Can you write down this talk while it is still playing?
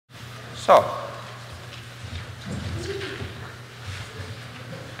So,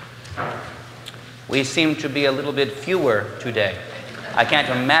 we seem to be a little bit fewer today. I can't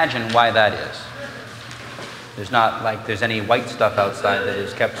imagine why that is. There's not like there's any white stuff outside that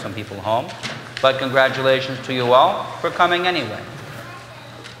has kept some people home. But congratulations to you all for coming anyway.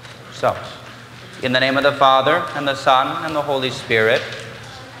 So, in the name of the Father, and the Son, and the Holy Spirit.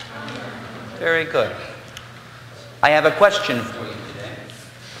 Very good. I have a question for you today.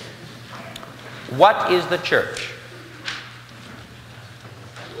 What is the church?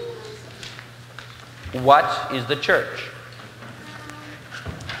 What is the church?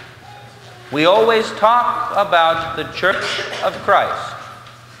 We always talk about the church of Christ.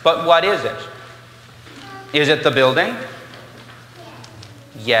 But what is it? Is it the building?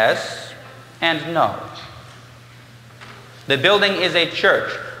 Yes and no. The building is a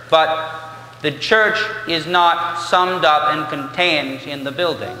church, but the church is not summed up and contained in the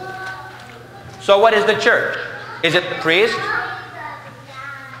building. So what is the church? Is it the priest?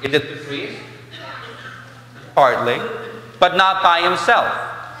 Is it the priest? Partly, but not by himself.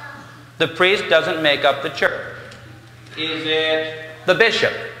 The priest doesn't make up the church. Is it the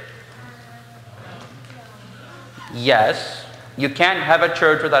bishop? Yes, you can't have a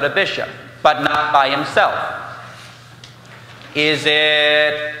church without a bishop, but not by himself. Is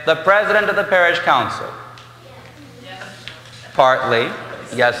it the president of the parish council? Partly,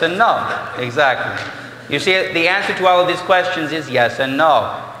 yes and no. Exactly. You see, the answer to all of these questions is yes and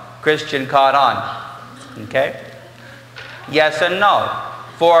no. Christian caught on. Okay? Yes and no.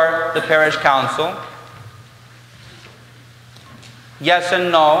 For the parish council. Yes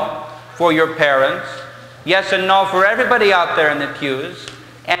and no for your parents. Yes and no for everybody out there in the pews.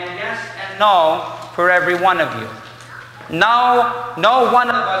 And yes and no for every one of you. No one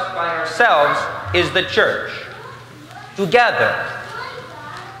of us by ourselves is the church. Together,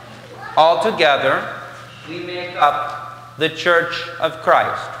 all together, we make up the church of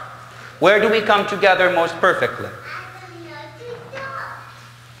Christ. Where do we come together most perfectly?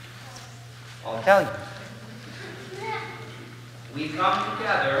 I'll tell you. We come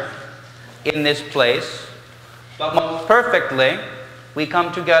together in this place, but most perfectly, we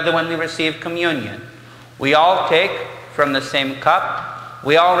come together when we receive communion. We all take from the same cup.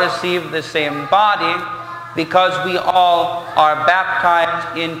 We all receive the same body because we all are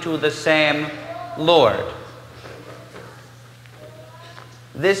baptized into the same Lord.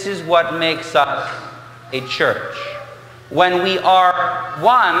 This is what makes us a church. When we are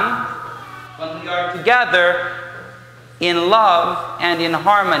one, when we are together in love and in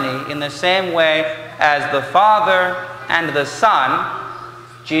harmony in the same way as the Father and the Son,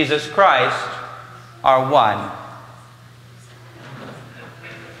 Jesus Christ, are one.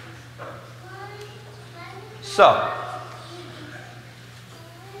 So,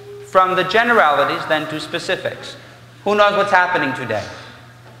 from the generalities then to specifics. Who knows what's happening today?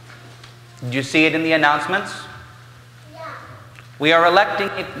 Did you see it in the announcements? We are electing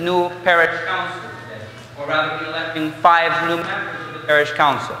a new parish council today. Or rather, we're electing 5 new members of the parish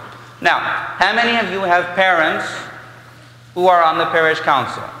council. Now, how many of you have parents who are on the parish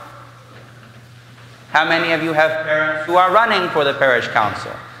council? How many of you have parents who are running for the parish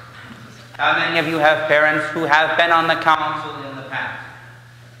council? How many of you have parents who have been on the council in the past?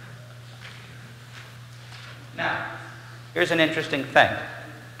 Now, here's an interesting thing.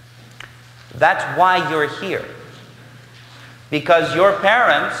 That's why you're here. Because your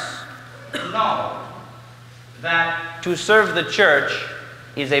parents know that to serve the church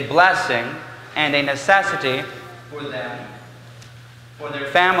is a blessing and a necessity for them, for their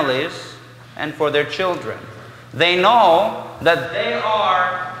families, and for their children. They know that they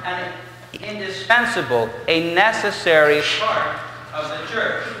are an indispensable, a necessary part of the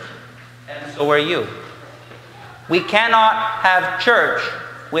church. And so are you. We cannot have church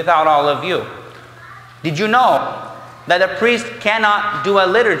without all of you. Did you know that a priest cannot do a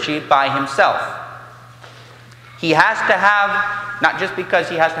liturgy by himself? He has to have, not just because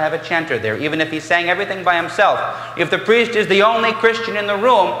he has to have a chanter there, even if he's saying everything by himself. If the priest is the only Christian in the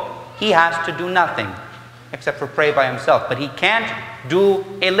room, he has to do nothing except for pray by himself. But he can't do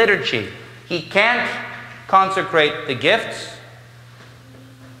a liturgy. He can't consecrate the gifts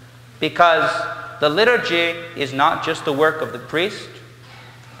because the liturgy is not just the work of the priest,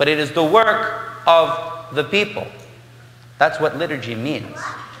 but it is the work of the people. That's what liturgy means.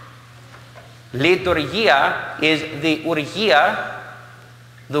 Liturgia is the urgia,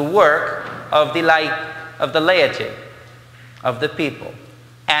 the work of the laity, of the people,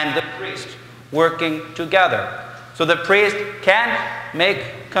 and the priest working together. So the priest can't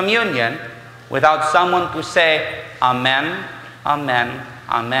make communion without someone to say, Amen, Amen,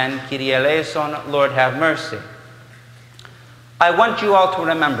 Amen. Kyrie eleison, Lord have mercy. I want you all to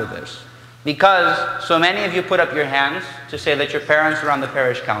remember this, because so many of you put up your hands to say that your parents are on the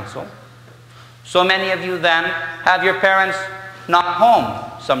parish council. So many of you then have your parents not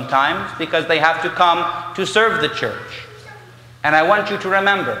home sometimes because they have to come to serve the church. And I want you to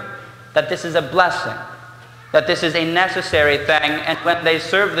remember that this is a blessing, that this is a necessary thing, and when they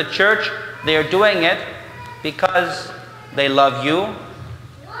serve the church, they are doing it because they love you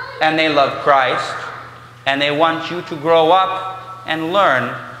and they love Christ, and they want you to grow up and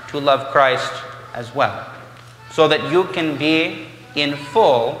learn to love Christ as well, so that you can be in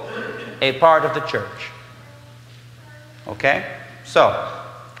full a part of the church. Okay? So,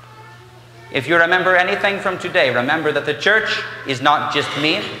 if you remember anything from today, remember that the church is not just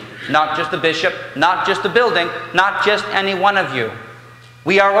me, not just the bishop, not just the building, not just any one of you.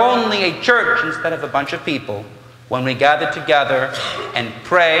 We are only a church instead of a bunch of people when we gather together and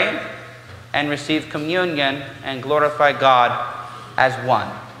pray and receive communion and glorify God as one.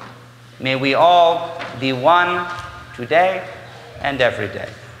 May we all be one today and every day.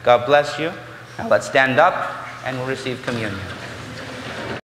 God bless you. Now let's stand up and we'll receive communion.